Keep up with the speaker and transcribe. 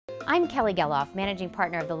I'm Kelly Geloff, managing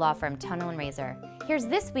partner of the law firm Tunnell and Raysor. Here's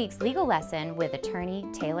this week's legal lesson with attorney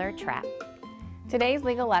Taylor Trapp. Today's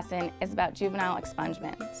legal lesson is about juvenile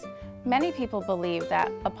expungements. Many people believe that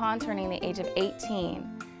upon turning the age of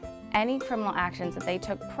 18, any criminal actions that they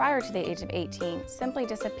took prior to the age of 18 simply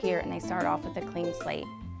disappear and they start off with a clean slate.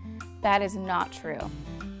 That is not true.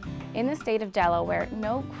 In the state of Delaware,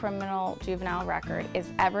 no criminal juvenile record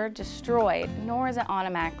is ever destroyed, nor is it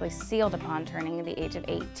automatically sealed upon turning the age of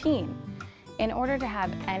 18. In order to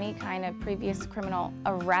have any kind of previous criminal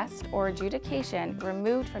arrest or adjudication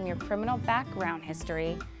removed from your criminal background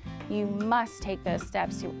history, you must take those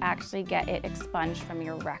steps to actually get it expunged from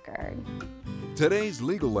your record. Today's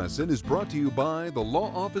legal lesson is brought to you by the law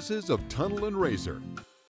offices of Tunnell and Raysor.